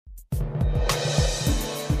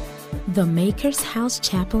The Maker's House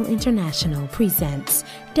Chapel International presents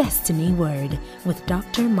Destiny Word with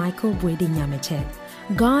Dr. Michael Boyede-Nyamekye.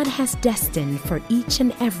 God has destined for each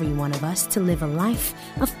and every one of us to live a life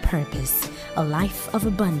of purpose, a life of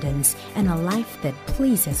abundance, and a life that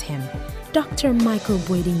pleases Him. Dr. Michael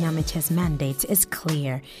Boyede-Nyamekye's mandate is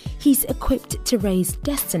clear. He's equipped to raise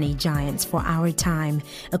destiny giants for our time,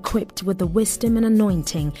 equipped with the wisdom and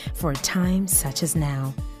anointing for a time such as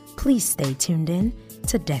now. Please stay tuned in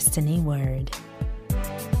to Destiny Word.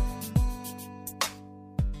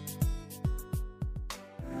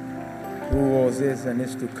 Who was, is, and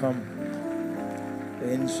is to come,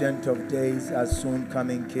 the Ancient of Days, our soon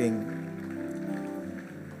coming King.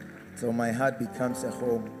 So my heart becomes a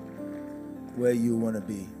home where you want to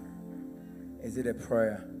be. Is it a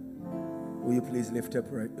prayer? Will you please lift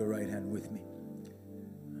up your right hand with me?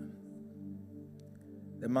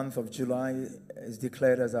 The month of July is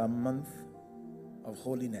declared as our month of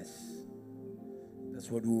holiness.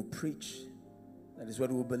 That's what we will preach. That is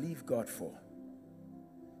what we will believe God for.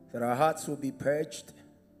 That our hearts will be purged,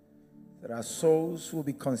 that our souls will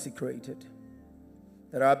be consecrated,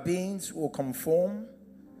 that our beings will conform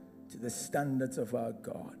to the standards of our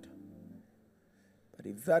God. But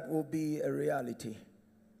if that will be a reality,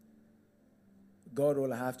 God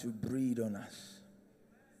will have to breathe on us.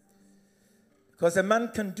 Because a man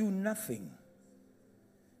can do nothing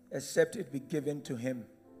except it be given to him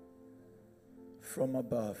from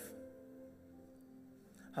above.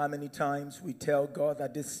 How many times we tell God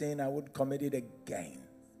that this sin, I would commit it again.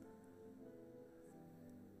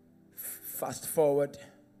 Fast forward,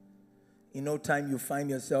 in no time you find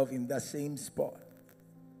yourself in that same spot.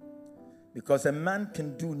 Because a man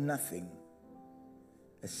can do nothing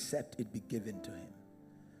except it be given to him.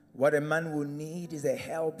 What a man will need is a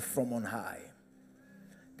help from on high.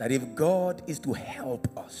 That if God is to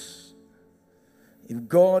help us, if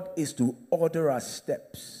God is to order our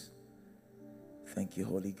steps, thank you,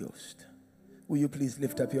 Holy Ghost. Will you please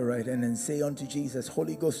lift up your right hand and say unto Jesus,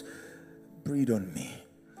 Holy Ghost, breathe on me.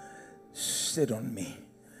 Sit on me.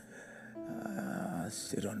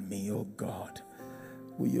 Sit on me, oh God.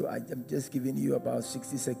 I'm just giving you about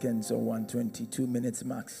 60 seconds or 122 minutes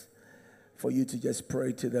max for you to just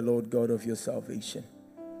pray to the Lord God of your salvation.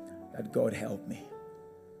 That God help me.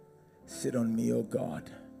 Sit on me, oh God.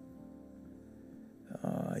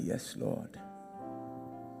 Yes, Lord.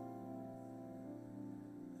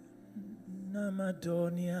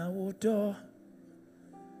 Namadonia wodo,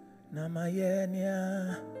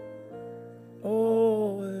 namayenia,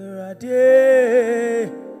 oh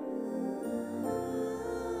rade,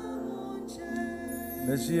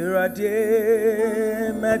 Monsieur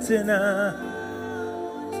rade matina,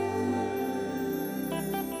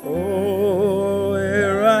 oh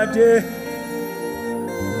rade.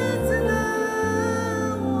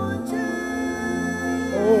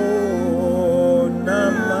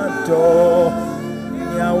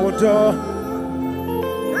 Nyawoto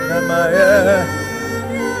namaye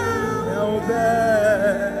nyawobe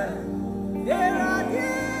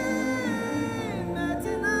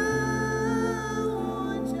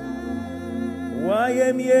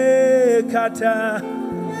wayemye kata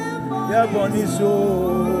yaboniso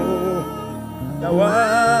na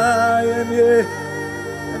wayemye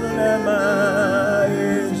anonema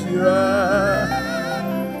yeshira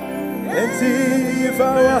enti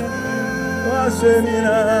fawa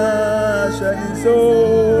Wasemina shaniso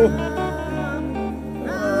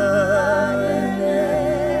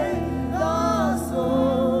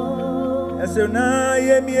Esena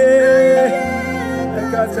yemie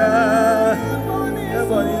Ekata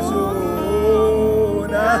Eboniso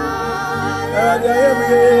Na Aja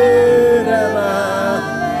yemie Nema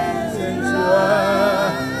Sensuwa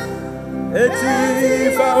Eti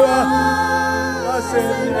fawa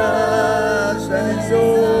Wasemina shaniso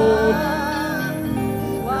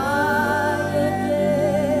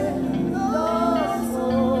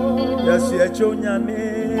Yes, yes, Chonyame,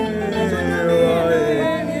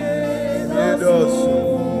 Yedosu,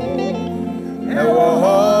 Ewo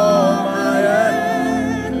Maya,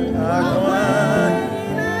 Akwan,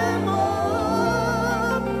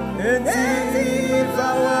 Enti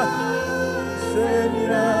Fawa,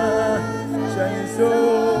 Semina, Shaniso,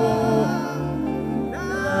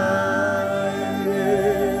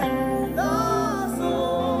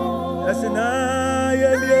 Yes, na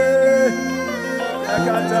Yemie,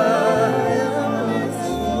 Akata.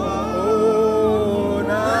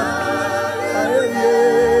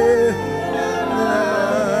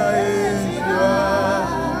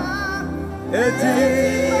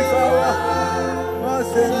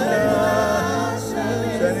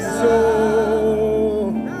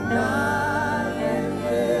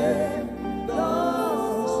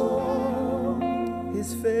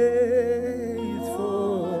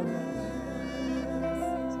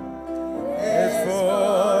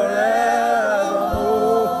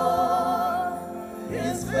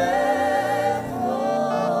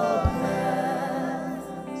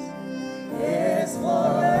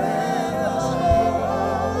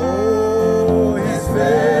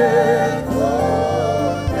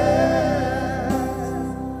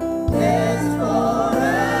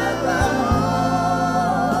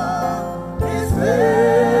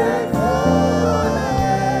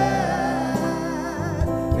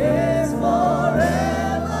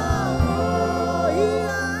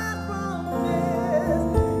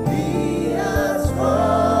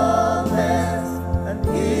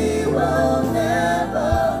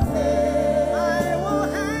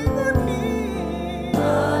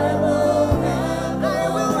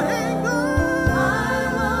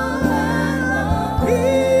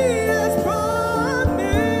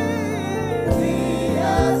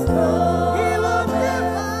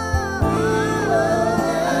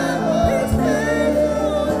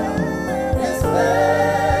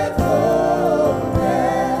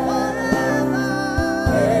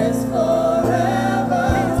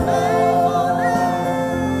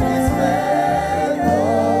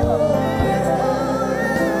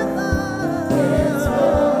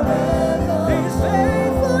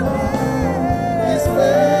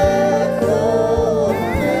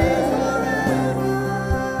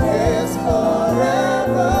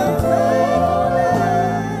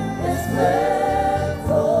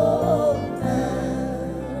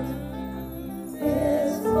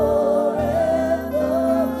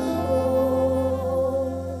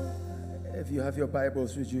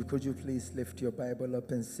 Bibles with you, could you please lift your Bible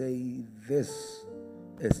up and say, "This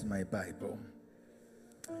is my Bible.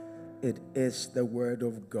 It is the Word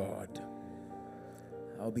of God.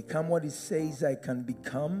 I'll become what it says I can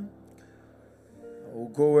become. I will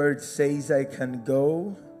go where it says I can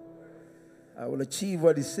go. I will achieve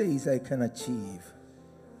what it says I can achieve."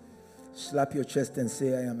 Slap your chest and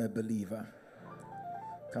say, "I am a believer."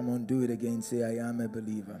 Come on, do it again. Say, "I am a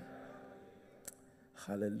believer."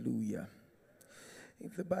 Hallelujah.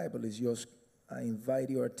 If the Bible is yours, I invite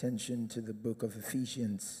your attention to the book of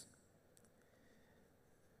Ephesians.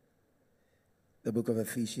 The book of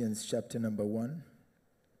Ephesians, chapter number 1.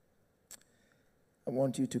 I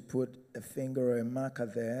want you to put a finger or a marker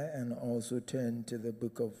there and also turn to the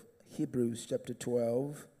book of Hebrews, chapter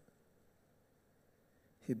 12.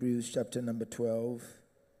 Hebrews, chapter number 12.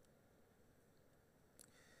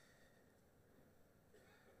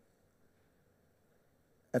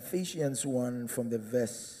 Ephesians 1 from the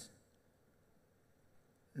verse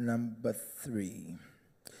number 3.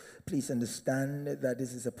 Please understand that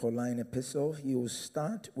this is a Pauline epistle. He will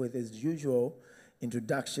start with his usual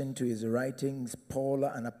introduction to his writings. Paul,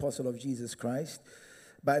 an apostle of Jesus Christ,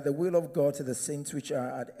 by the will of God to the saints which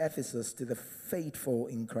are at Ephesus, to the faithful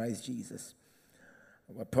in Christ Jesus.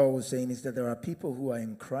 What Paul was saying is that there are people who are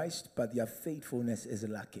in Christ, but their faithfulness is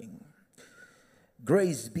lacking.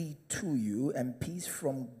 Grace be to you and peace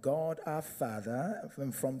from God our Father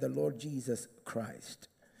and from the Lord Jesus Christ.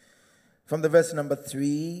 From the verse number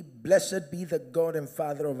 3, "Blessed be the God and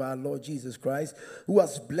Father of our Lord Jesus Christ, who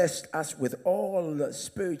has blessed us with all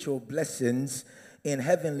spiritual blessings in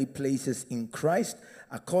heavenly places in Christ,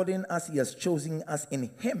 according as he has chosen us in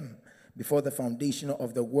him before the foundation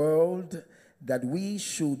of the world, that we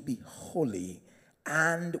should be holy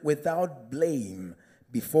and without blame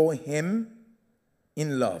before him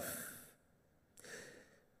in love."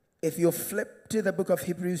 If you flip to the book of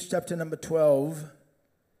Hebrews, chapter number 12,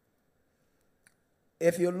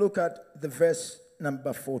 if you look at the verse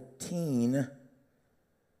number 14,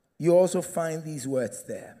 you also find these words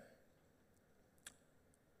there.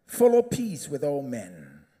 "Follow peace with all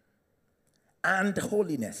men and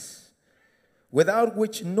holiness, without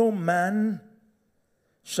which no man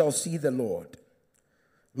shall see the Lord.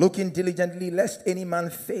 Looking diligently, lest any man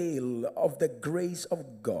fail of the grace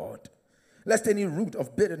of God, lest any root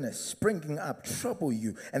of bitterness springing up trouble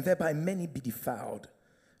you, and thereby many be defiled,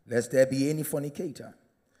 lest there be any fornicator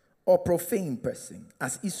or profane person,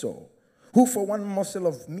 as Esau, who for one morsel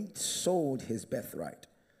of meat sold his birthright.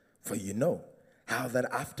 For you know how that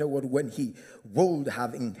afterward, when he would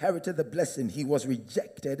have inherited the blessing, he was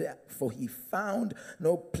rejected, for he found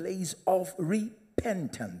no place of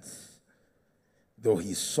repentance, though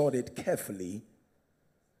he sought it carefully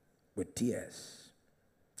with tears."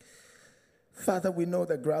 Father, we know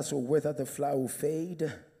the grass will wither, the flower will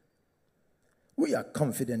fade. We are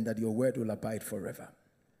confident that your word will abide forever.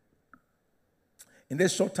 In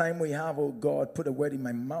this short time we have, oh God, put a word in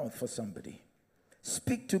my mouth for somebody.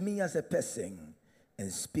 Speak to me as a person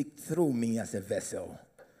and speak through me as a vessel.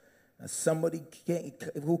 As somebody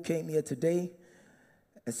who came here today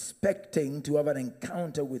expecting to have an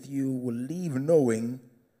encounter with you will leave knowing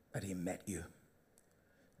that he met you.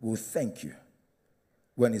 We'll thank you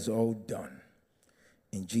when it's all done.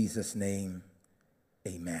 In Jesus' name,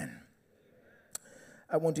 amen.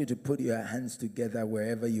 I want you to put your hands together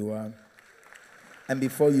wherever you are. And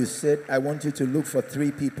before you sit, I want you to look for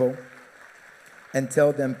 3 people. and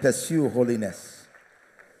tell them, pursue holiness.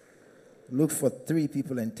 Look for 3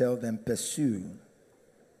 people and tell them, pursue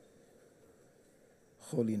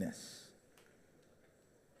holiness.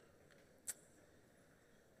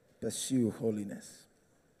 Pursue holiness.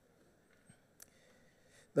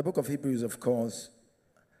 The book of Hebrews, of course,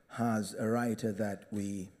 has a writer that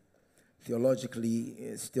we theologically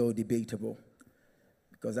is still debatable.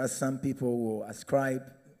 Because as some people will ascribe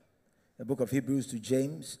the book of Hebrews to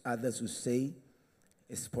James, others will say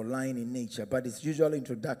it's Pauline in nature. But its usual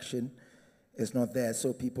introduction is not there,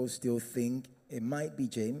 so people still think it might be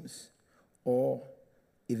James or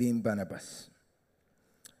even Barnabas.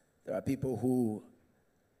 There are people who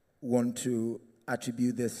want to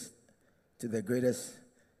attribute this to the greatest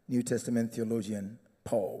New Testament theologian,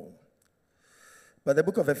 Paul. But the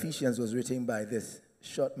book of Ephesians was written by this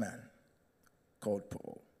short man called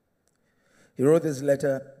Paul. He wrote this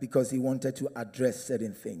letter because he wanted to address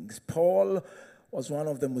certain things. Paul was one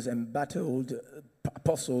of the most embattled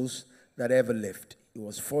apostles that ever lived. He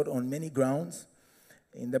was fought on many grounds.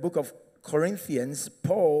 In the book of Corinthians,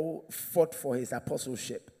 Paul fought for his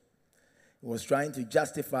apostleship. He was trying to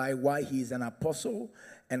justify why he is an apostle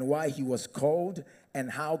and why he was called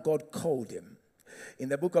and how God called him. In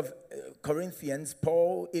the book of Corinthians,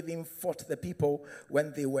 Paul even fought the people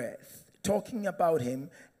when they were talking about him,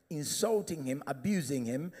 insulting him, abusing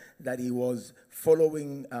him, that he was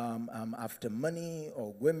following after money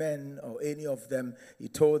or women or any of them. He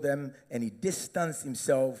told them, and he distanced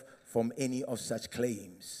himself from any of such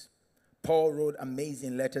claims. Paul wrote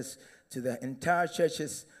amazing letters to the entire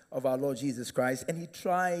churches of our Lord Jesus Christ, and he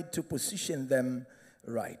tried to position them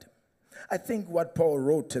right. I think what Paul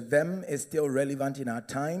wrote to them is still relevant in our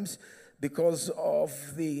times because of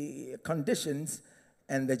the conditions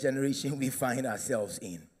and the generation we find ourselves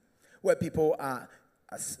in, where people are,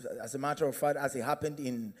 as a matter of fact, as it happened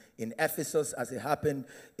in Ephesus, as it happened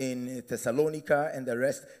in Thessalonica and the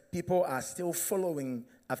rest, people are still following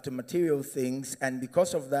after material things, and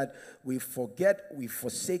because of that, we forget, we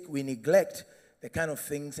forsake, we neglect the kind of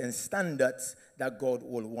things and standards that God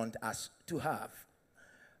will want us to have.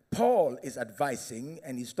 Paul is advising,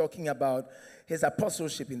 and he's talking about his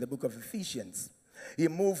apostleship in the book of Ephesians. He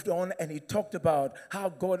moved on and he talked about how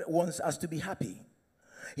God wants us to be happy.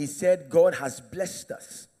 He said God has blessed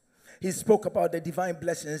us. He spoke about the divine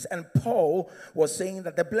blessings, and Paul was saying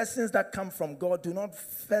that the blessings that come from God do not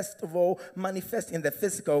first of all manifest in the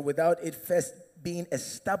physical without it first being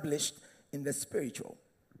established in the spiritual.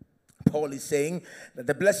 Paul is saying that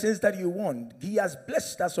the blessings that you want, he has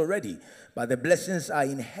blessed us already, but the blessings are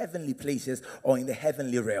in heavenly places or in the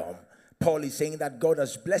heavenly realm. Paul is saying that God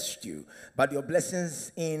has blessed you, but your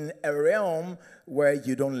blessings in a realm where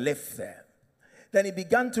you don't live there. Then he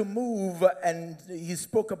began to move, and he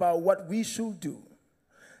spoke about what we should do.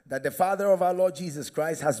 That the Father of our Lord Jesus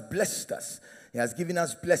Christ has blessed us. He has given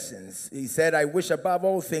us blessings. He said, I wish above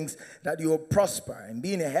all things that you will prosper and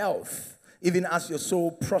be in health, even as your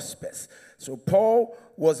soul prospers. So Paul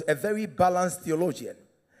was a very balanced theologian.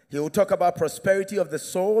 He will talk about prosperity of the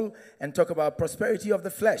soul and talk about prosperity of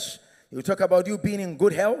the flesh. He will talk about you being in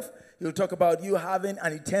good health. He will talk about you having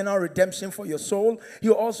an eternal redemption for your soul. He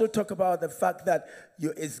will also talk about the fact that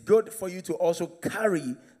it's good for you to also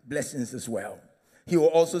carry blessings as well. He will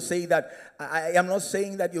also say that I am not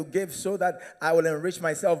saying that you give so that I will enrich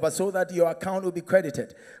myself, but so that your account will be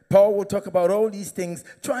credited. Paul will talk about all these things,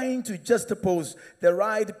 trying to juxtapose the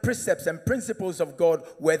right precepts and principles of God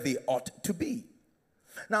where they ought to be.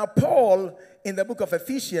 Now, Paul, in the book of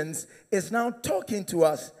Ephesians, is now talking to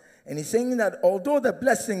us, and he's saying that although the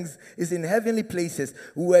blessings is in heavenly places,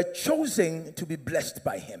 we were chosen to be blessed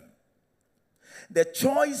by him. The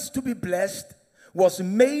choice to be blessed was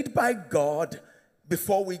made by God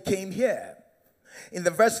before we came here. In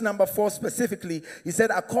the verse number 4 specifically, he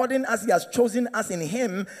said, according as he has chosen us in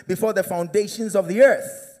him before the foundations of the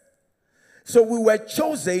earth. So we were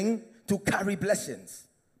chosen to carry blessings.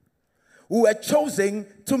 We were chosen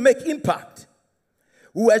to make impact.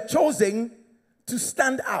 We were chosen to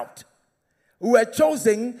stand out. We were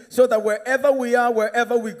chosen so that wherever we are,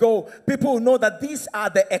 wherever we go, people will know that these are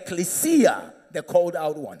the ecclesia, the called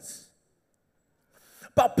out ones.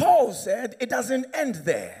 But Paul said it doesn't end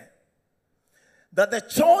there. That the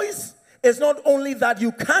choice is not only that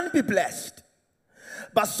you can be blessed,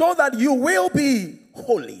 but so that you will be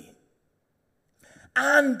holy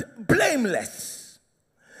and blameless.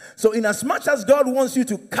 So in as much as God wants you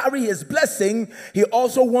to carry his blessing, he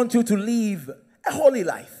also wants you to live a holy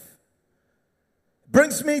life.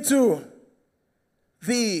 Brings me to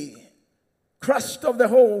the crust of the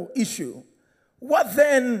whole issue. What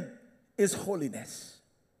then is holiness?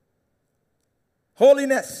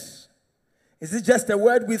 Holiness Is it just a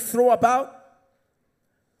word we throw about?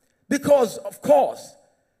 Because, of course,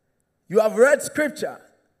 you have read scripture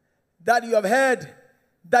that you have heard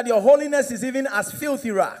that your holiness is even as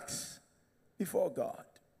filthy rags before God.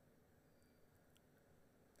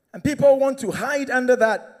 And people want to hide under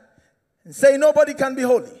that and say nobody can be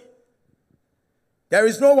holy. There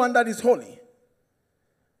is no one that is holy.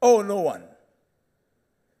 Oh, no one.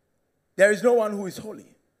 There is no one who is holy.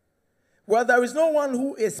 Well, there is no one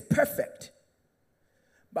who is perfect.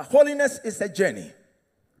 But holiness is a journey.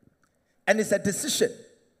 And it's a decision.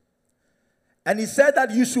 And he said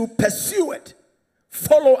that you should pursue it.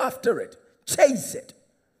 Follow after it. Chase it.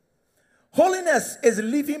 Holiness is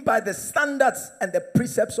living by the standards and the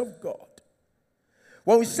precepts of God.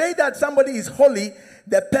 When we say that somebody is holy,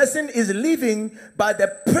 the person is living by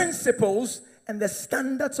the principles and the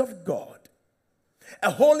standards of God. A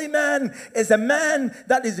holy man is a man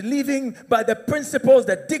that is living by the principles,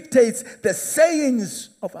 the dictates, the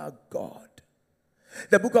sayings of our God.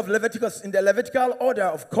 The book of Leviticus, in the Levitical order,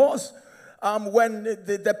 of course, when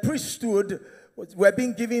the priesthood were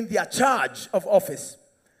being given their charge of office.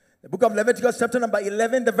 The book of Leviticus, chapter number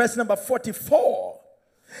 11, the verse number 44.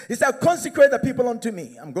 He said, consecrate the people unto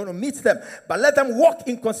me. I'm going to meet them, but let them walk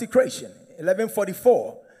in consecration.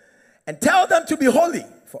 11:44. And tell them to be holy,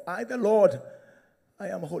 for I, the Lord, I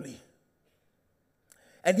am holy.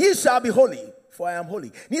 And ye shall be holy, for I am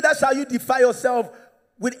holy. Neither shall you defile yourself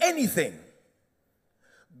with anything.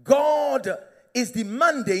 God is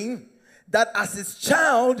demanding that as his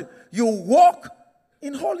child, you walk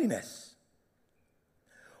in holiness.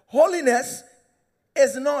 Holiness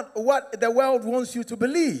is not what the world wants you to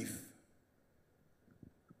believe.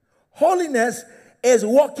 Holiness is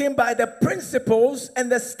walking by the principles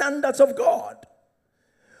and the standards of God.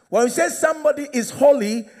 When we say somebody is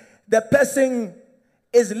holy, the person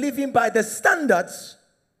is living by the standards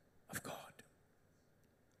of God.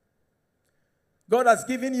 God has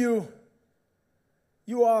given you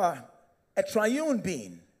are a triune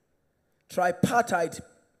being, tripartite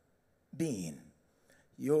being.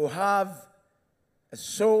 You have a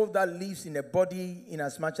soul that lives in a body in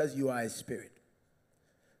as much as you are a spirit.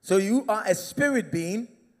 So you are a spirit being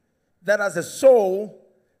that has a soul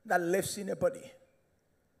that lives in a body.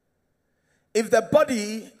 If the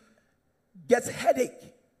body gets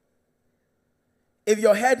headache, if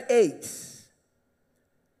your head aches,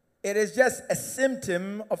 it is just a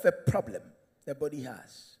symptom of a problem the body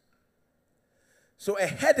has. So a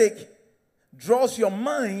headache draws your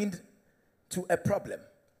mind to a problem.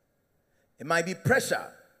 It might be pressure.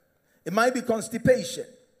 It might be constipation.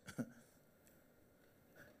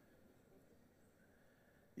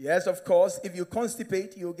 Yes, of course, if you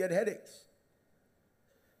constipate, you'll get headaches.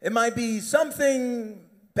 It might be something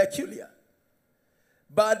peculiar,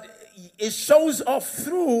 but it shows off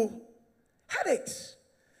through headaches.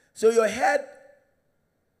 So your head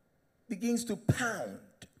begins to pound.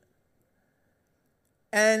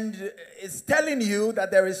 And it's telling you that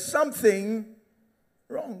there is something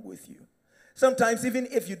wrong with you. Sometimes even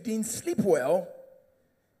if you didn't sleep well,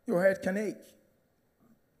 your head can ache.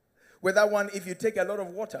 With that one, if you take a lot of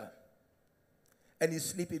water and you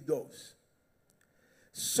sleep, it goes.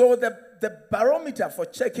 So the barometer for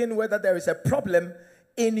checking whether there is a problem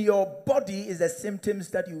in your body is the symptoms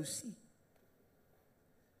that you see.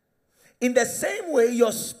 In the same way,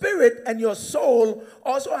 your spirit and your soul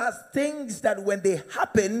also has things that when they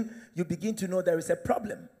happen, you begin to know there is a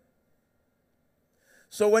problem.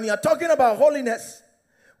 So when you're talking about holiness,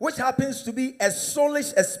 which happens to be a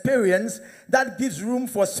soulish experience that gives room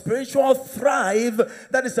for spiritual thrive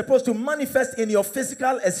that is supposed to manifest in your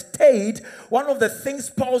physical estate, one of the things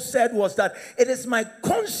Paul said was that it is my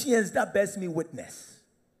conscience that bears me witness.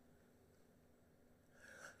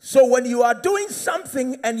 So when you are doing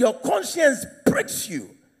something and your conscience pricks you,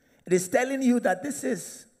 it is telling you that this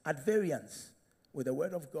is at variance with the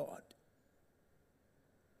word of God.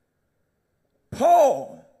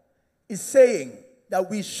 Paul is saying that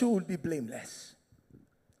we should be blameless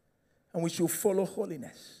and we should follow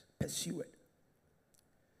holiness, pursue it.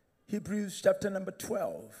 Hebrews chapter number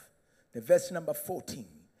 12, the verse number 14.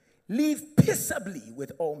 Live peaceably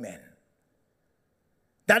with all men,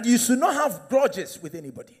 that you should not have grudges with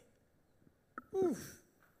anybody. Oof.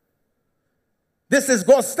 This is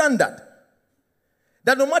God's standard.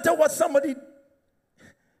 That no matter what somebody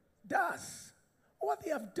does, or what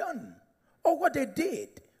they have done, or what they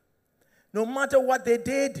did, no matter what they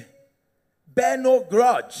did, bear no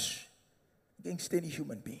grudge against any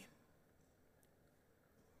human being.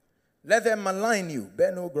 Let them malign you,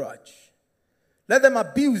 bear no grudge. Let them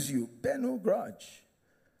abuse you, bear no grudge.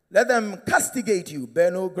 Let them castigate you,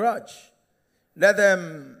 bear no grudge. Let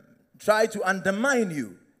them try to undermine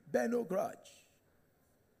you, bear no grudge.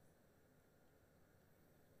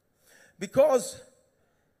 Because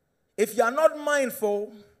if you are not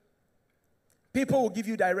mindful, people will give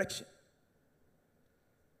you direction.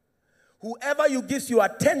 Whoever you give your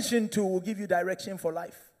attention to will give you direction for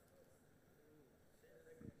life.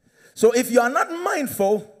 So if you are not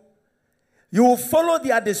mindful, you will follow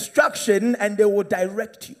their distraction and they will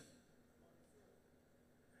direct you.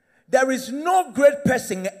 There is no great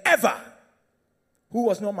person ever who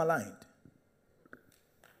was not maligned.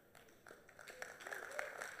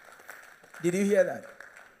 Did you hear that?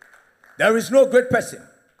 There is no great person.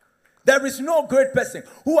 There is no great person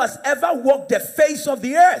who has ever walked the face of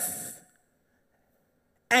the earth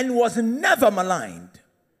and was never maligned.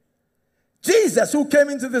 Jesus, who came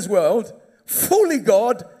into this world, fully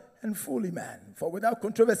God and fully man. For without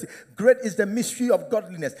controversy, great is the mystery of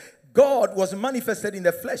godliness. God was manifested in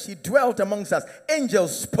the flesh. He dwelt amongst us.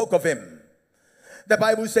 Angels spoke of him. The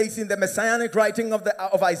Bible says in the messianic writing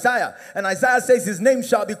of Isaiah, and Isaiah says his name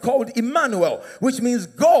shall be called Emmanuel, which means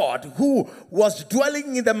God who was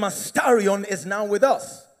dwelling in the Mastarion is now with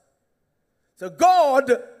us. So God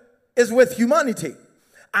is with humanity.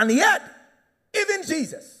 And yet, even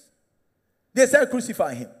Jesus, they said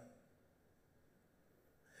crucify him.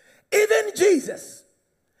 Even Jesus,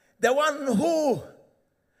 the one who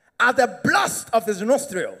at the blast of his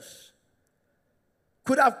nostrils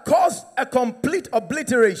could have caused a complete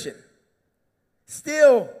obliteration,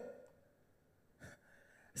 still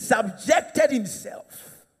subjected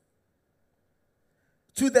himself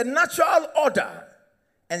to the natural order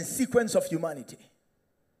and sequence of humanity.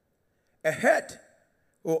 A head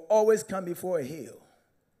will always come before a heel.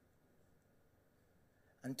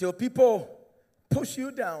 Until people push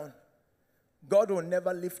you down, God will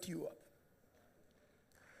never lift you up.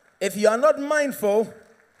 If you are not mindful,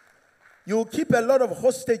 you will keep a lot of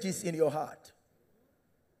hostages in your heart.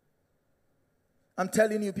 I'm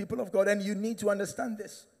telling you, people of God, and you need to understand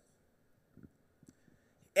this.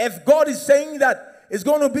 If God is saying that it's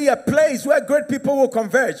going to be a place where great people will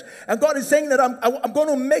converge, and God is saying that I'm going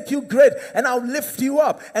to make you great, and I'll lift you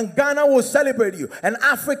up, and Ghana will celebrate you, and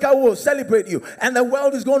Africa will celebrate you, and the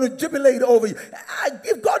world is going to jubilate over you.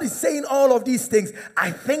 If God is saying all of these things,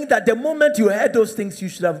 I think that the moment you heard those things, you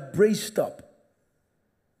should have braced up.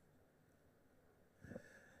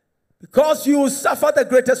 Because you will suffer the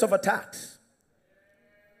greatest of attacks.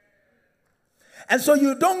 And so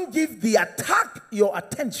you don't give the attack your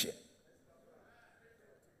attention.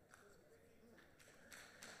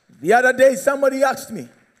 The other day, somebody asked me,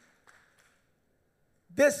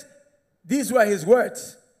 these were his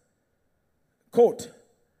words, quote,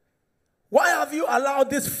 "Why have you allowed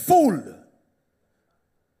this fool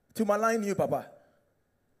to malign you, Papa?"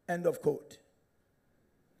 End of quote.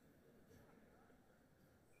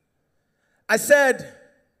 I said,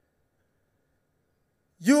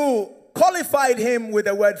 you qualified him with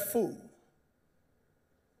the word fool.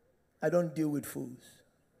 I don't deal with fools.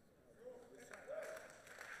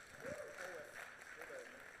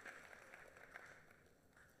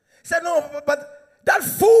 He said, no, but that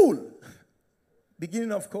fool,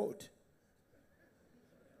 beginning of quote,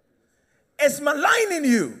 is maligning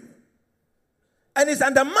you and is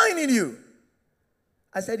undermining you.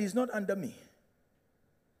 I said, he's not under me.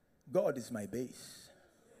 God is my base.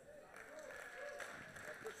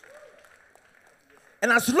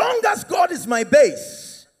 And as long as God is my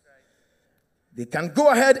base, they can go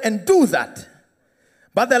ahead and do that.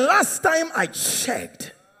 But the last time I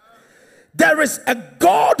checked, there is a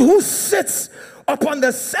God who sits upon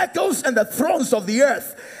the circles and the thrones of the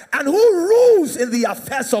earth, and who rules in the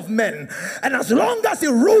affairs of men. And as long as he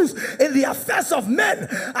rules in the affairs of men,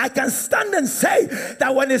 I can stand and say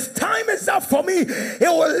that when his time is up for me, he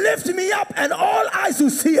will lift me up and all eyes will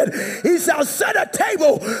see it. He shall set a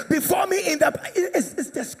table before me in the... It's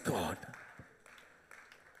just God.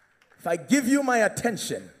 If I give you my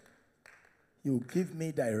attention, you give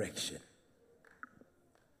me direction.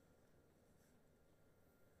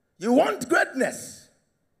 You want greatness?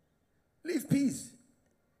 Leave peace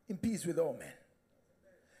in peace with all men.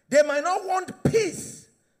 They might not want peace,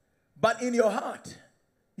 but in your heart,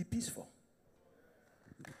 be peaceful.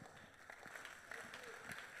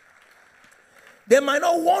 They might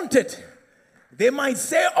not want it. They might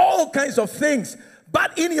say all kinds of things,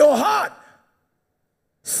 but in your heart,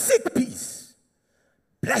 seek peace.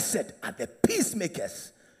 Blessed are the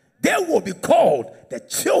peacemakers. They will be called the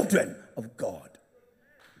children of God.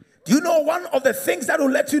 Do you know one of the things that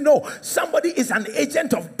will let you know somebody is an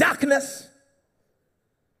agent of darkness?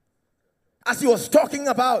 As he was talking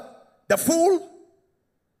about the fool,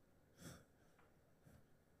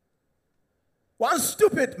 One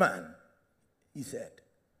stupid man, he said.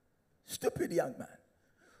 Stupid young man.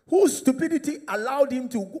 Whose stupidity allowed him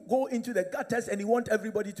to go into the gutters, and he wants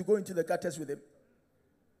everybody to go into the gutters with him.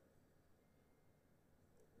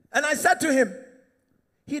 And I said to him,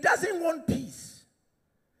 he doesn't want peace.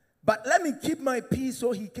 But let me keep my peace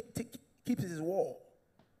so he keeps his war.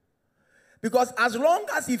 Because as long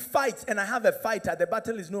as he fights and I have a fighter, the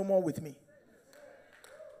battle is no more with me.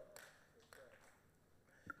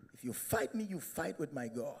 If you fight me, you fight with my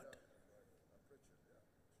God.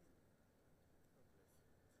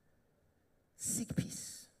 Seek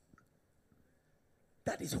peace.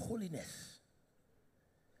 That is holiness.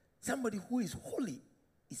 Somebody who is holy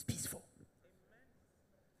is peaceful.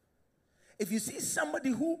 If you see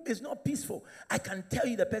somebody who is not peaceful, I can tell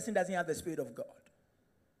you the person doesn't have the Spirit of God.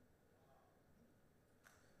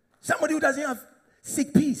 Somebody who doesn't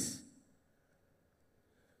seek peace,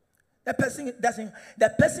 that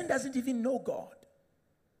person doesn't even know God.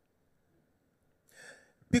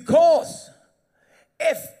 Because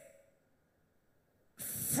if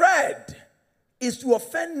Fred is to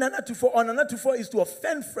offend Nana Tufo, or Nana Tufo is to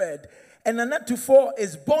offend Fred, and Nana Tufo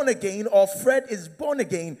is born again, or Fred is born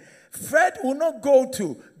again, Fred will not go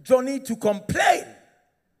to Johnny to complain.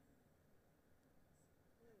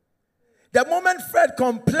 The moment Fred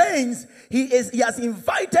complains, he has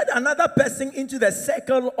invited another person into the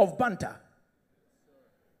circle of banter.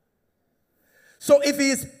 So if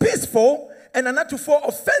he is peaceful and Nana Tufo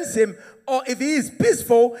offends him, or if he is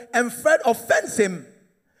peaceful and Fred offends him,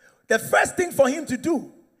 the first thing for him to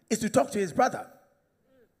do is to talk to his brother.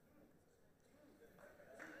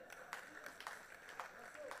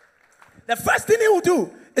 The first thing he will do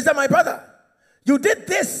is that, my brother, you did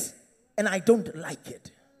this and I don't like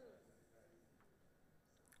it.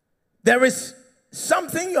 There is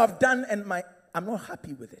something you have done and I'm not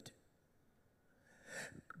happy with it.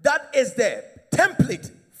 That is the template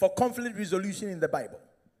for conflict resolution in the Bible.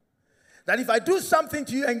 That if I do something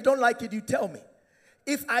to you and you don't like it, you tell me.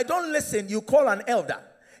 If I don't listen, you call an elder.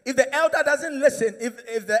 If the elder doesn't listen,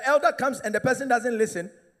 if the elder comes and the person doesn't listen,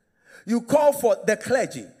 you call for the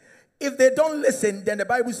clergy. If they don't listen, then the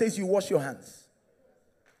Bible says you wash your hands.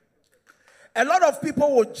 A lot of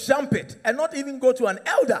people will jump it and not even go to an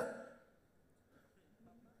elder.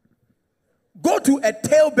 Go to a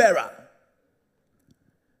talebearer.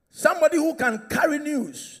 Somebody who can carry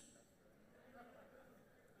news.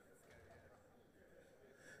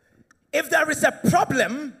 If there is a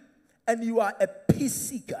problem and you are a peace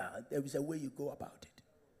seeker, there is a way you go about it.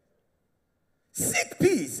 Seek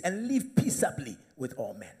peace and live peaceably with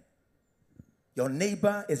all men. Your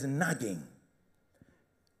neighbor is nagging,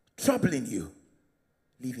 troubling you.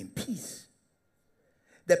 Live in peace.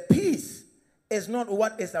 The peace is not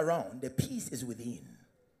what is around. The peace is within.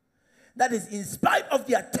 That is, in spite of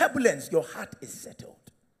their turbulence, your heart is settled.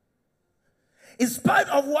 In spite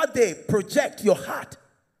of what they project, your heart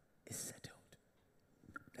is settled.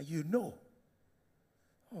 And you know,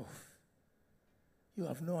 you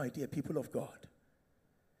have no idea, people of God.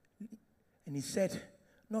 And he said,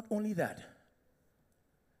 not only that.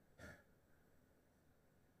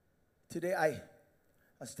 Today I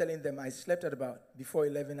was telling them I slept at about before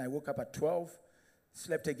 11. I woke up at 12.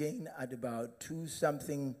 Slept again at about 2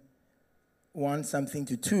 something, 1 something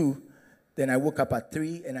to 2. Then I woke up at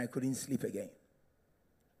 3 and I couldn't sleep again.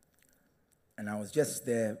 And I was just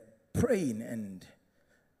there praying and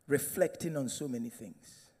reflecting on so many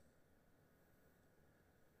things.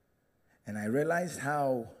 And I realized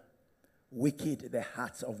how wicked the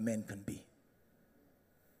hearts of men can be.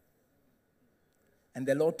 And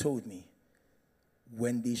the Lord told me,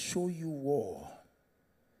 when they show you war,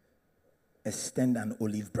 extend an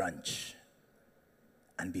olive branch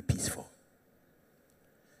and be peaceful.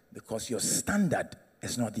 Because your standard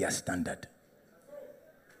is not their standard.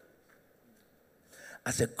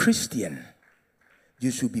 As a Christian,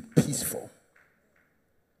 you should be peaceful.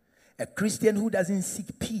 A Christian who doesn't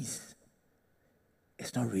seek peace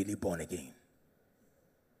is not really born again.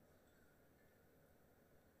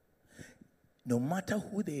 No matter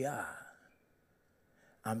who they are,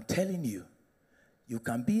 I'm telling you, you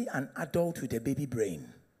can be an adult with a baby brain.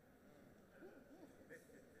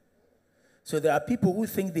 So there are people who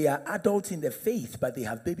think they are adults in the faith, but they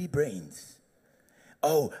have baby brains.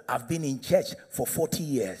 Oh, I've been in church for 40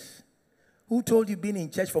 years. Who told you being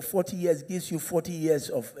in church for 40 years gives you 40 years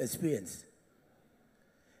of experience?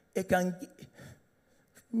 It can...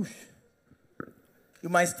 You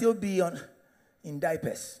might still be in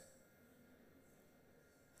diapers.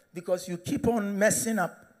 Because you keep on messing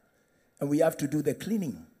up and we have to do the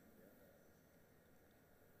cleaning.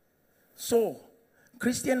 So,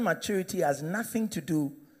 Christian maturity has nothing to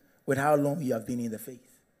do with with how long you have been in the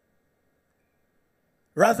faith.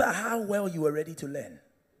 Rather, how well you were ready to learn.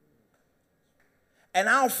 And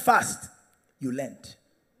how fast you learned.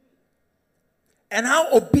 And how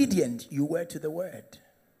obedient you were to the word.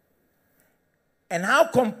 And how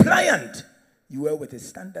compliant you were with the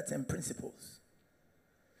standards and principles.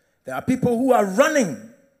 There are people who are running.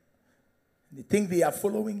 They think they are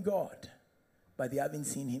following God, but they haven't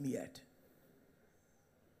seen him yet.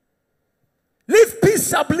 Live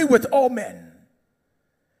peaceably with all men.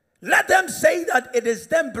 Let them say that it is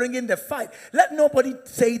them bringing the fight. Let nobody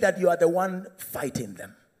say that you are the one fighting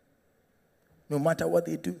them. No matter what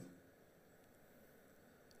they do.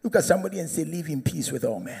 Look at somebody and say, live in peace with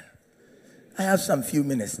all men. I have some few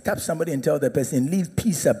minutes. Tap somebody and tell the person, live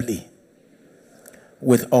peaceably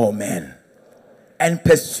with all men. And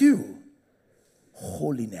pursue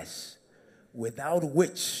holiness, without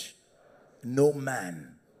which no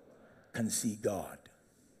man can see God.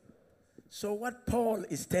 So what Paul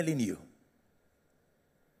is telling you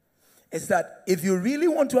is that if you really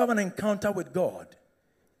want to have an encounter with God,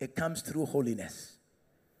 it comes through holiness.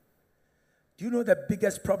 Do you know the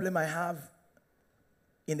biggest problem I have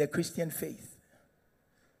in the Christian faith?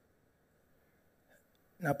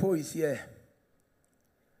 Now, Paul is here.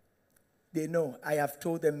 They know, I have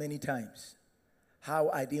told them many times how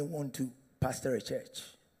I didn't want to pastor a church.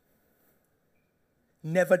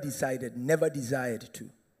 Never desired to.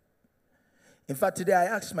 In fact, today I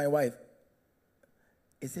asked my wife,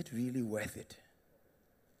 is it really worth it?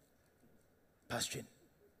 Pastoring.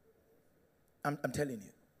 I'm telling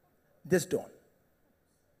you, this dawn.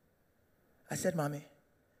 I said, Mommy,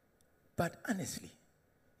 but honestly,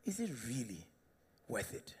 is it really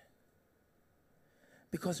worth it?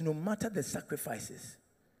 Because no matter the sacrifices,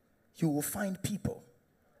 you will find people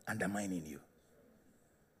undermining you.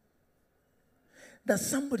 That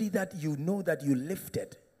somebody that you know that you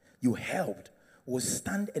lifted, you helped, will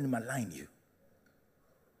stand and malign you.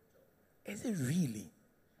 Is it really?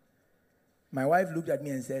 My wife looked at me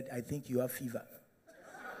and said, I think you have fever.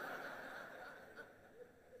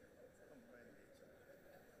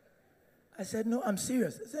 I said, no, I'm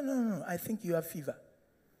serious. I said, no, I think you have fever.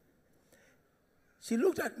 She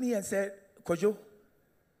looked at me and said, Kojo,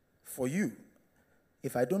 for you,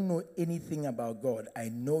 if I don't know anything about God, I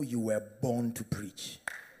know you were born to preach.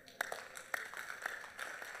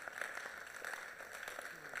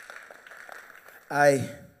 I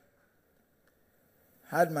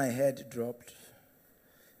had my head dropped,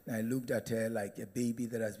 and I looked at her like a baby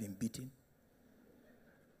that has been beaten.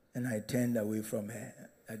 And I turned away from her,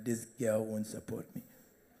 that this girl won't support me.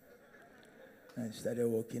 And I started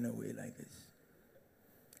walking away like this.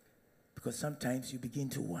 Because sometimes you begin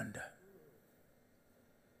to wonder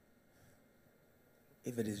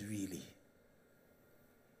if it is really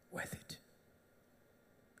worth it.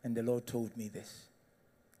 And the Lord told me this.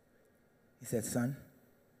 He said, son,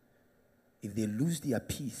 if they lose their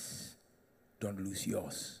peace, don't lose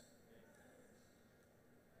yours.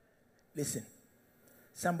 Listen,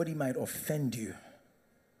 somebody might offend you,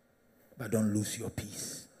 but don't lose your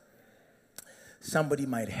peace. Somebody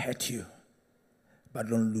might hurt you, but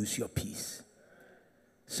don't lose your peace.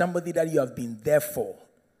 Somebody that you have been there for,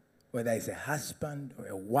 whether it's a husband or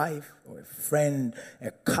a wife or a friend, a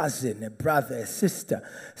cousin, a brother, a sister,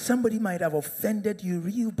 somebody might have offended you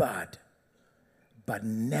real bad, but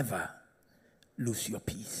never lose your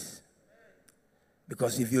peace.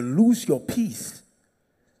 Because if you lose your peace,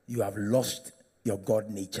 you have lost your God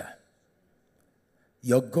nature.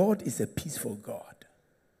 Your God is a peaceful God.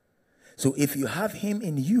 So if you have him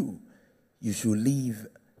in you, you should live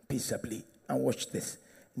peaceably. And watch this.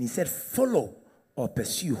 And he said, follow or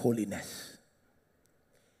pursue holiness.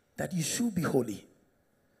 That you should be holy.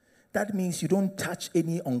 That means you don't touch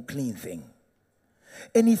any unclean thing.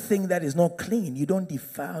 Anything that is not clean, you don't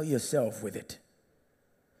defile yourself with it.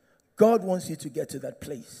 God wants you to get to that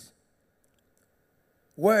place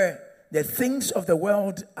where the things of the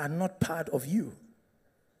world are not part of you.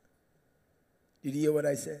 Did you hear what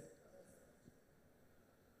I said?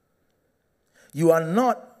 You are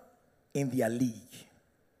not in their league.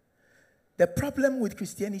 The problem with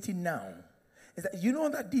Christianity now is that you know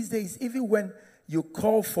that these days, even when you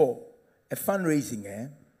call for a fundraising,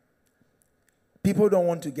 people don't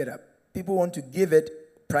want to get up. People want to give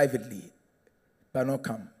it privately, but not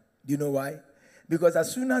come. Do you know why? Because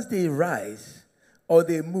as soon as they rise or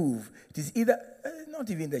they move, it is either, not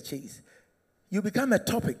even the chase, you become a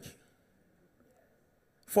topic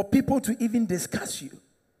for people to even discuss you.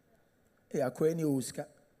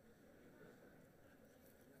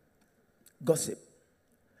 Gossip.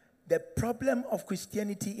 The problem of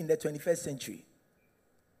Christianity in the 21st century,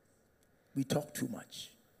 we talk too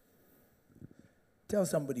much. Tell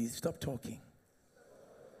somebody, stop talking.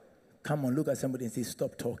 Come on, look at somebody and say,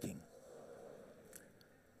 stop talking.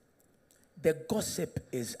 The gossip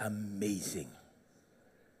is amazing.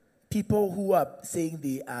 People who are saying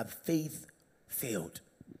they are faith-filled.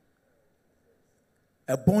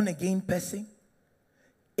 A born-again person,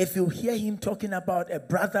 if you hear him talking about a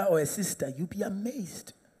brother or a sister, you'll be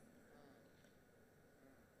amazed.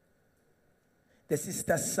 The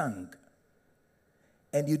sister sang,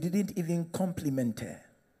 and you didn't even compliment her.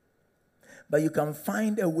 But you can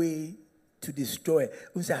find a way to destroy.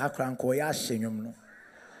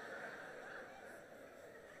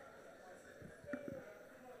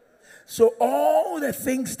 So all the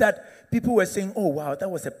things that people were saying, oh wow,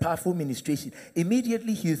 that was a powerful ministration,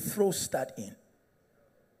 immediately he throws that in.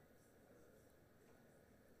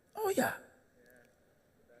 Oh yeah.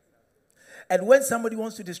 And when somebody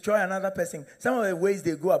wants to destroy another person, some of the ways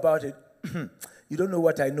they go about it, you don't know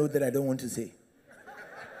what I know that I don't want to say.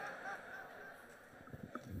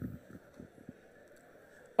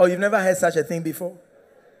 Oh, you've never heard such a thing before?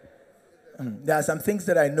 There are some things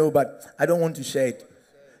that I know, but I don't want to share it.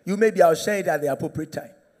 Maybe I'll share it at the appropriate time.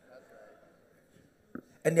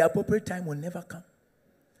 And the appropriate time will never come.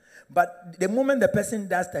 But the moment the person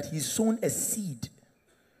does that, he's sown a seed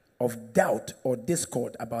of doubt or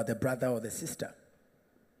discord about the brother or the sister.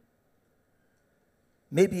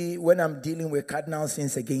 Maybe when I'm dealing with cardinal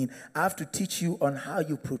sins again, I have to teach you on how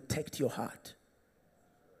you protect your heart.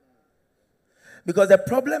 Because the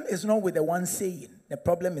problem is not with the one saying. The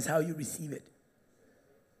problem is how you receive it.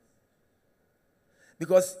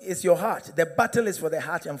 Because it's your heart. The battle is for the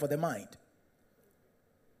heart and for the mind.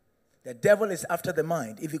 The devil is after the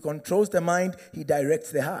mind. If he controls the mind, he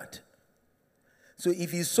directs the heart. So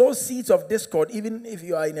if you sow seeds of discord, even if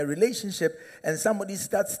you are in a relationship and somebody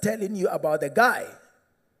starts telling you about the guy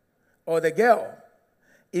or the girl,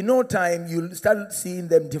 in no time you'll start seeing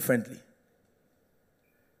them differently.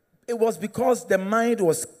 It was because the mind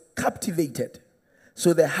was captivated.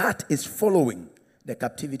 So the heart is following the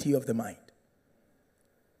captivity of the mind.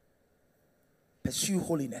 Pursue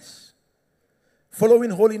holiness. Following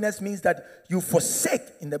holiness means that you forsake.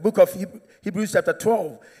 In the book of Hebrews chapter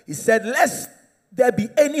 12, he said, lest there be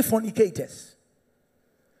any fornicators.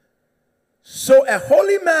 So a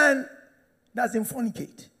holy man doesn't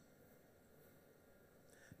fornicate.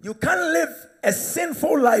 You can't live a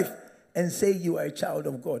sinful life and say you are a child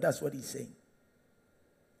of God. That's what he's saying.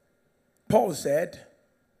 Paul said,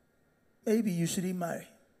 maybe you shouldn't marry.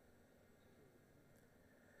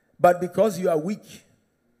 But because you are weak,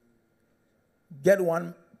 get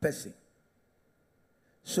one person.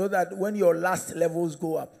 So that when your lust levels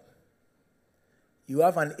go up, you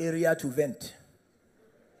have an area to vent.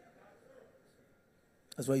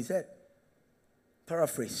 That's what he said.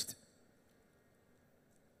 Paraphrased.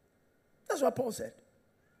 That's what Paul said.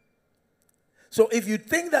 So if you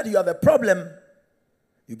think that you have a problem,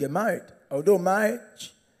 you get married. Although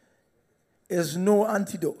marriage is no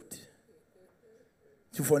antidote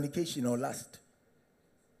to fornication or lust.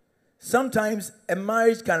 Sometimes a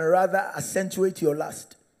marriage can rather accentuate your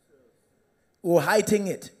lust or heighten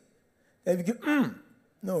it. And you go,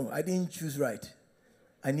 no, I didn't choose right.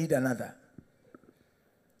 I need another.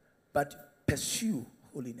 But pursue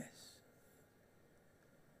holiness.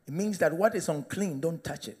 It means that what is unclean, don't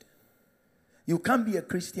touch it. You can't be a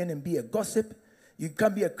Christian and be a gossip. You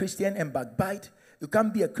can't be a Christian and backbite. You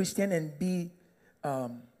can't be a Christian and be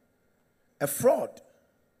a fraud.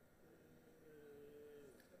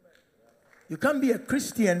 You can't be a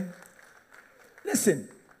Christian. Listen,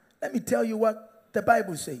 let me tell you what the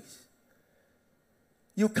Bible says.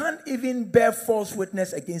 You can't even bear false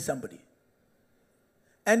witness against somebody.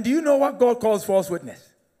 And do you know what God calls false witness?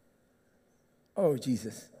 Oh,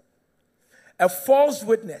 Jesus. A false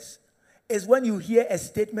witness is when you hear a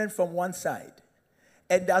statement from one side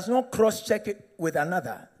and does not cross-check it with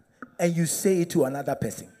another, and you say it to another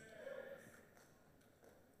person.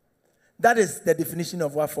 That is the definition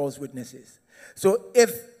of what false witness is. So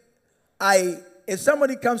if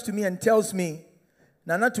somebody comes to me and tells me,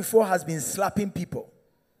 Nana Tufo has been slapping people,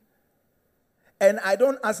 and I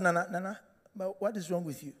don't ask Nana, but what is wrong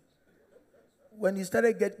with you? When you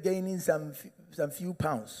started gaining some few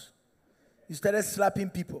pounds, you started slapping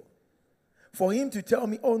people. For him to tell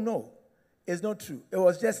me, oh no, it's not true. It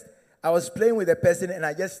was just, I was playing with the person and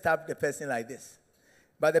I just stabbed the person like this.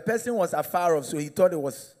 But the person was afar off, so he thought it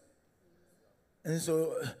was. And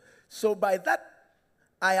so by that,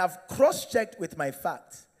 I have cross-checked with my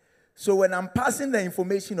facts. So when I'm passing the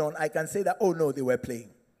information on, I can say that, oh no, they were playing.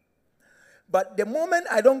 But the moment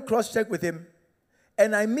I don't cross-check with him,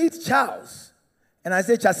 and I meet Charles, and I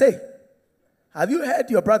say, Chase, have you heard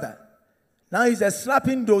your brother? Now he's a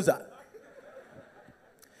slapping dozer.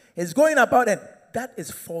 He's going about it. That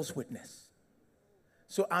is false witness.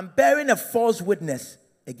 So I'm bearing a false witness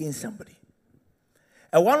against somebody.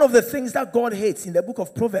 And one of the things that God hates in the book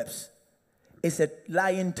of Proverbs is a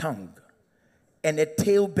lying tongue and a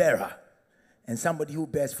talebearer and somebody who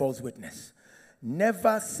bears false witness.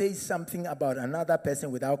 Never say something about another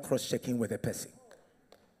person without cross-checking with the person.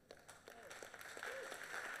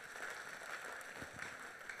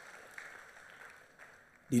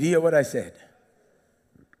 Did you hear what I said?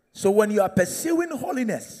 So when you are pursuing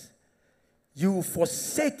holiness, you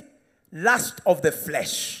forsake lust of the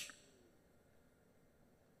flesh,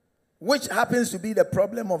 which happens to be the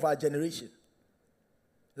problem of our generation.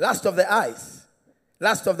 Lust of the eyes,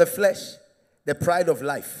 lust of the flesh, the pride of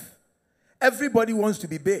life. Everybody wants to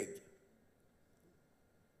be big.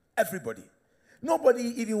 Everybody.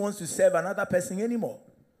 Nobody even wants to serve another person anymore.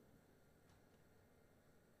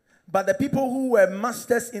 But the people who were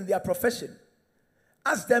masters in their profession,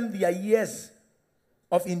 ask them their years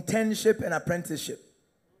of internship and apprenticeship,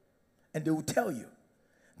 and they will tell you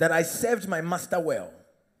that I served my master well,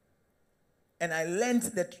 and I learned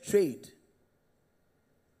the trade,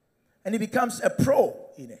 and he becomes a pro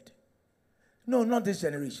in it. No, not this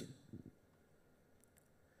generation.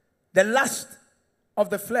 The lust of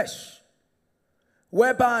the flesh,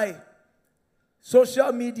 whereby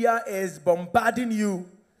social media is bombarding you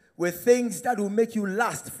with things that will make you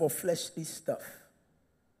lust for fleshly stuff.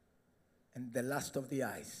 And the lust of the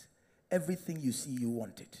eyes. Everything you see, you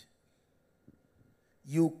want it.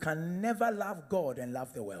 You can never love God and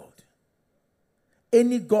love the world.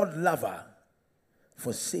 Any God lover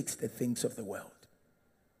forsakes the things of the world.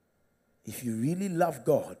 If you really love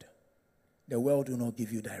God, the world will not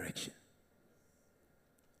give you direction.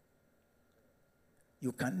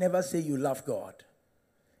 You can never say you love God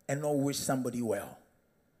and not wish somebody well.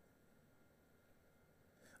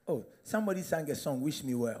 Oh, somebody sang a song, Wish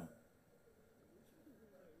Me Well.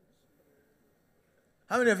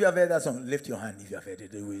 How many of you have heard that song? Lift your hand if you have heard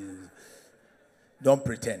it. Don't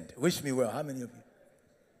pretend. Wish me well. How many of you?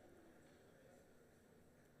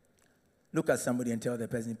 Look at somebody and tell the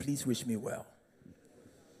person, please wish me well.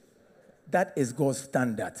 That is God's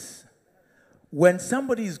standards. When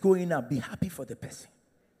somebody is going up, be happy for the person.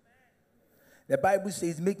 The Bible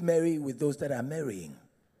says, make merry with those that are marrying.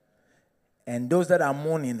 And those that are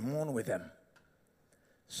mourning, mourn with them.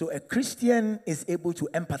 So a Christian is able to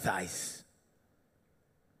empathize.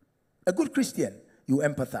 A good Christian, you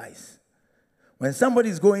empathize. When somebody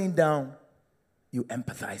is going down, you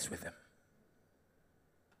empathize with them.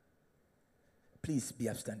 Please be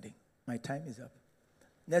upstanding. My time is up.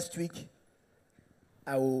 Next week,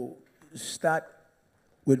 I will start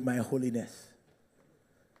with my holiness.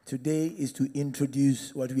 Today is to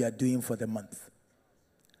introduce what we are doing for the month.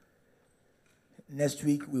 Next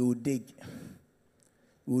week, we will dig.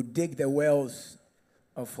 We will dig the wells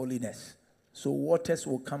of holiness. So waters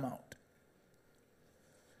will come out.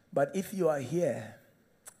 But if you are here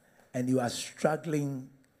and you are struggling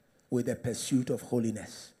with the pursuit of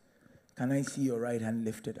holiness, can I see your right hand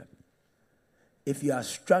lifted up? If you are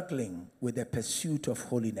struggling with the pursuit of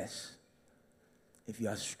holiness, if you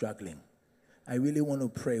are struggling, I really want to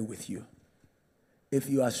pray with you. If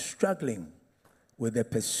you are struggling with the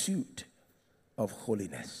pursuit of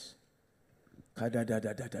holiness,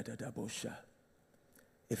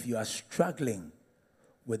 if you are struggling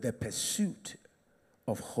with the pursuit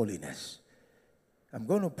of holiness, I'm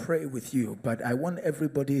going to pray with you, but I want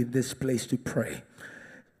everybody in this place to pray.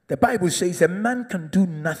 The Bible says a man can do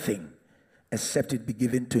nothing except it be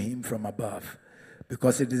given to him from above,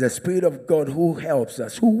 because it is the Spirit of God who helps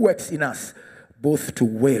us, who works in us, both to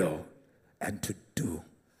will and to do.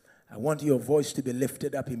 I want your voice to be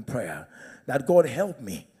lifted up in prayer, that God help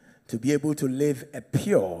me to be able to live a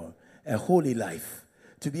pure, a holy life,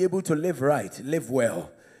 to be able to live right, live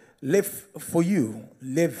well, live for you,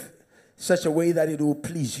 live such a way that it will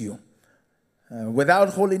please you. Without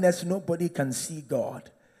holiness, nobody can see God.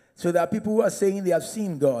 So there are people who are saying they have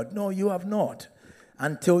seen God. No, you have not.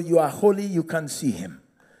 Until you are holy, you can't see him.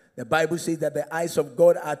 The Bible says that the eyes of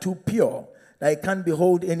God are too pure, that it can't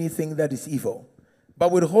behold anything that is evil.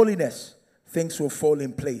 But with holiness, things will fall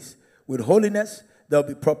in place. With holiness, there will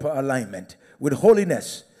be proper alignment. With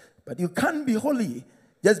holiness, but you can't be holy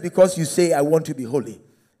just because you say, I want to be holy.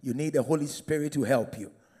 You need the Holy Spirit to help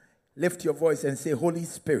you. Lift your voice and say, Holy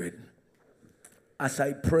Spirit, as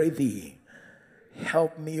I pray thee,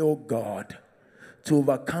 help me, O God, to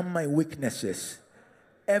overcome my weaknesses.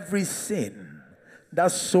 Every sin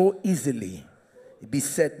that so easily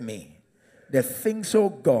beset me. The things, O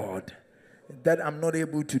God, that I'm not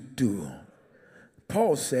able to do.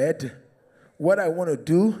 Paul said, What I want to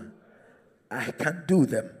do, I can do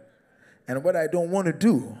them. And what I don't want to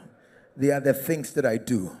do, they are the things that I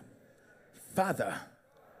do. Father,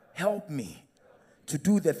 help me to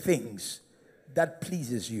do the things that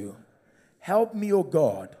pleases you. Help me, O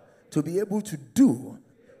God, to be able to do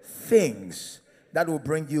things that will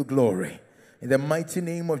bring you glory. In the mighty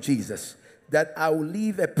name of Jesus, that I will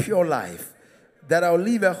live a pure life, that I will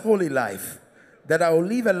live a holy life, that I will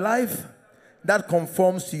live a life that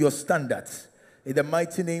conforms to your standards. In the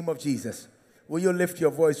mighty name of Jesus, will you lift your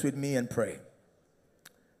voice with me and pray?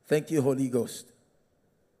 Thank you, Holy Ghost.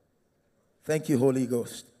 Thank you, Holy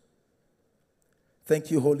Ghost. Thank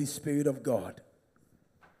you, Holy Spirit of God.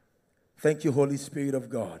 Thank you, Holy Spirit of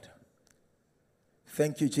God.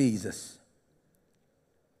 Thank you, Jesus.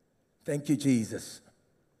 Thank you, Jesus.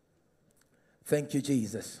 Thank you,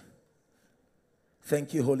 Jesus.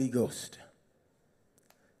 Thank you, Holy Ghost.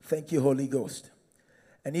 Thank you, Holy Ghost.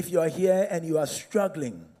 And if you are here and you are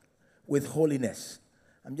struggling with holiness,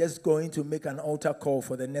 I'm just going to make an altar call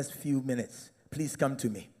for the next few minutes. Please come to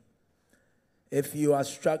me. If you are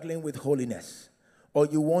struggling with holiness, or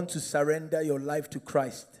you want to surrender your life to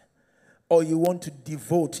Christ, or you want to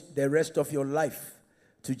devote the rest of your life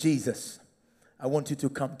to Jesus, I want you to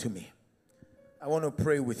come to me. I want to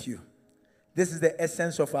pray with you. This is the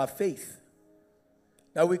essence of our faith,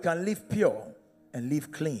 that we can live pure and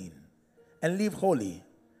live clean and live holy,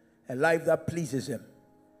 a life that pleases Him.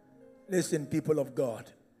 Listen, people of God,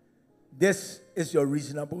 this is your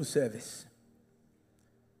reasonable service.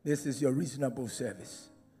 This is your reasonable service.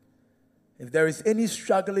 If there is any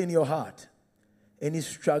struggle in your heart, any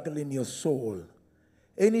struggle in your soul,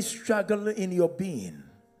 any struggle in your being,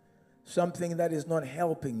 something that is not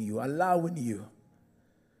helping you, allowing you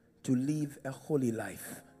to live a holy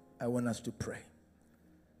life, I want us to pray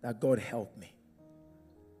that God help me.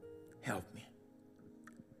 Help me.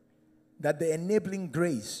 That the enabling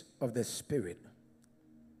grace of the Spirit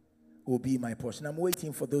will be my portion. I'm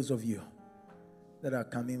waiting for those of you that are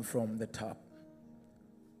coming from the top.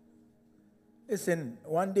 Listen,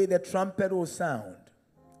 one day the trumpet will sound.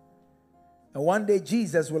 And one day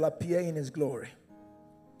Jesus will appear in His glory.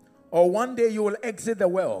 Or one day you will exit the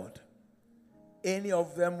world. Any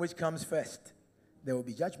of them which comes first, there will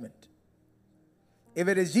be judgment. If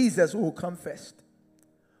it is Jesus who will come first,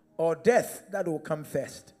 or death that will come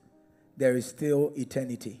first, there is still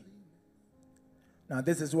eternity. Now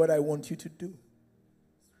this is what I want you to do.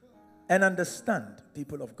 And understand,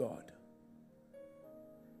 people of God,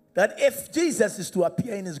 that if Jesus is to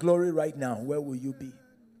appear in His glory right now, where will you be?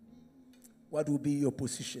 What will be your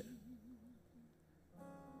position?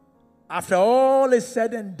 After all is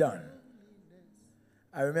said and done,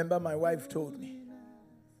 I remember my wife told me,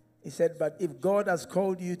 he said, but if God has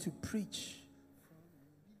called you to preach,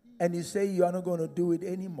 and you say you are not going to do it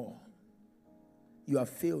anymore, you have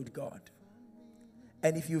failed God.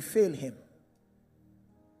 And if you fail Him,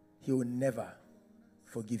 He will never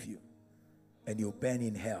forgive you, and you'll burn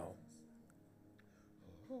in hell.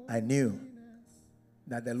 I knew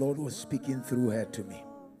that the Lord was speaking through her to me.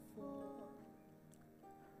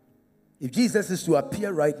 If Jesus is to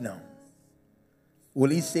appear right now,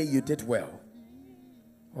 will He say you did well?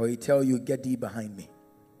 Or He tell you, get thee behind me?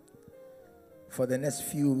 For the next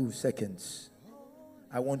few seconds,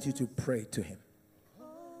 I want you to pray to Him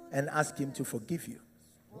and ask Him to forgive you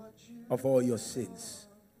of all your sins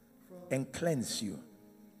and cleanse you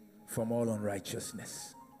from all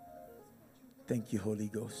unrighteousness. Thank you, Holy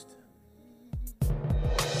Ghost.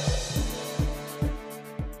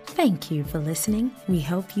 Thank you for listening. We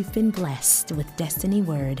hope you've been blessed with Destiny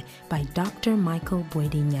Word by Dr. Michael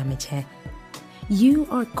Boyedi-Nyamiche. You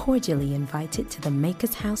are cordially invited to the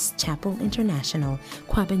Makers House Chapel International,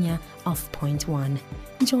 Kwabena off Point 1.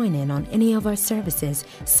 Join in on any of our services: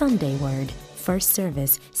 Sunday Word, first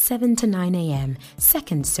service 7 to 9 a.m.,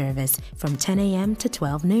 second service from 10 a.m. to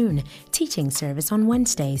 12 noon, teaching service on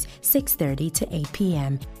Wednesdays 6:30 to 8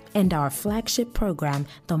 p.m., and our flagship program,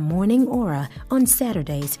 The Morning Aura, on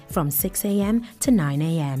Saturdays from 6 a.m. to 9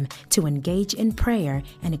 a.m. to engage in prayer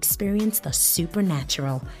and experience the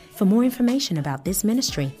supernatural. For more information about this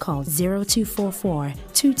ministry, call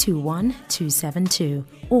 0244-221-272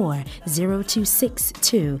 or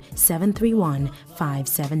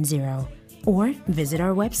 0262-731-570. Or visit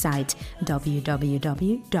our website,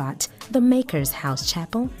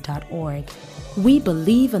 www.themakershousechapel.org. We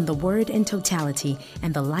believe in the Word in totality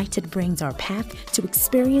and the light it brings our path to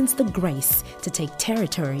experience the grace to take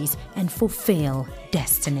territories and fulfill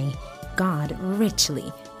destiny. God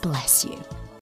richly bless you.